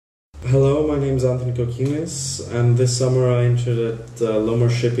Hello, my name is Antoni Kokkinis, and this summer I entered at Libra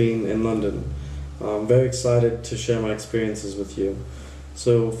Shipping in London. I'm very excited to share my experiences with you.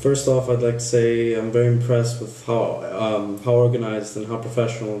 So first off, I'd like to say I'm very impressed with how organized and how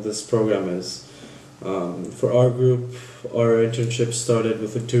professional this program is. For our group, our internship started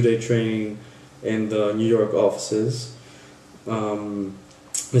with a 2-day training in the New York offices.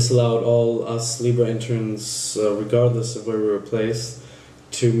 This allowed all us Libra interns, regardless of where we were placed,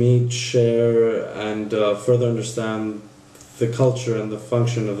 to meet, share, and further understand the culture and the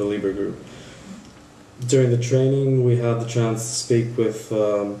function of the Libra group. During the training, we had the chance to speak with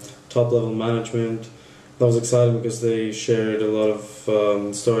top-level management. That was exciting because they shared a lot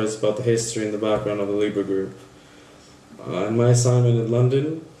of stories about the history and the background of the Libra group. In my assignment in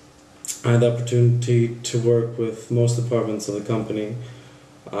London, I had the opportunity to work with most departments of the company,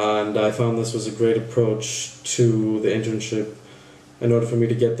 and I found this was a great approach to the internship in order for me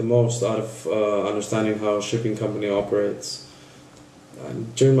to get the most out of understanding how a shipping company operates.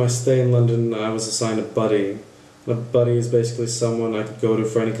 And during my stay in London, I was assigned a buddy. A buddy is basically someone I could go to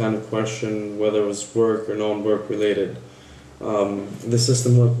for any kind of question, whether it was work or non-work related. This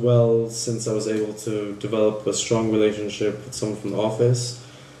system worked well since I was able to develop a strong relationship with someone from the office,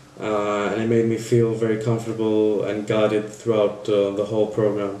 and it made me feel very comfortable and guided throughout the whole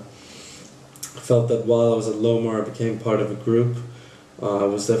program. I felt that while I was at Lomar, I became part of a group. I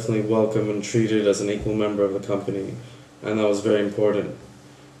was definitely welcome and treated as an equal member of the company, and that was very important.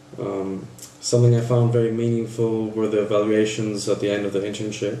 Something I found very meaningful were the evaluations at the end of the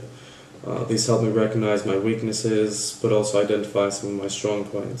internship. These helped me recognize my weaknesses, but also identify some of my strong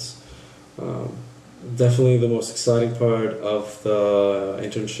points. Definitely the most exciting part of the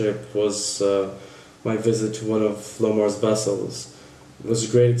internship was my visit to one of Lomar's vessels. It was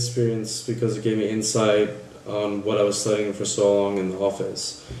a great experience because it gave me insight on what I was studying for so long in the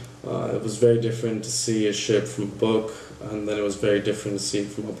office. It was very different to see a ship from a book, and then it was very different to see it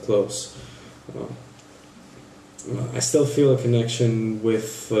from up close. I still feel a connection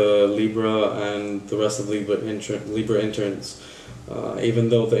with Libra and the rest of Libra interns. Even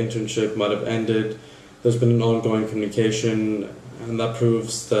though the internship might have ended, there's been an ongoing communication, and that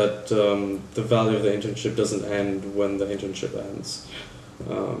proves that the value of the internship doesn't end when the internship ends.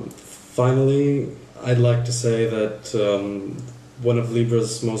 Finally, I'd like to say that one of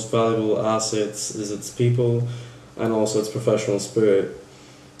Libra's most valuable assets is its people and also its professional spirit.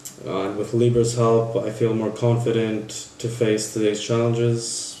 And with Libra's help, I feel more confident to face today's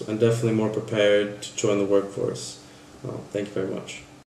challenges and definitely more prepared to join the workforce. Thank you very much.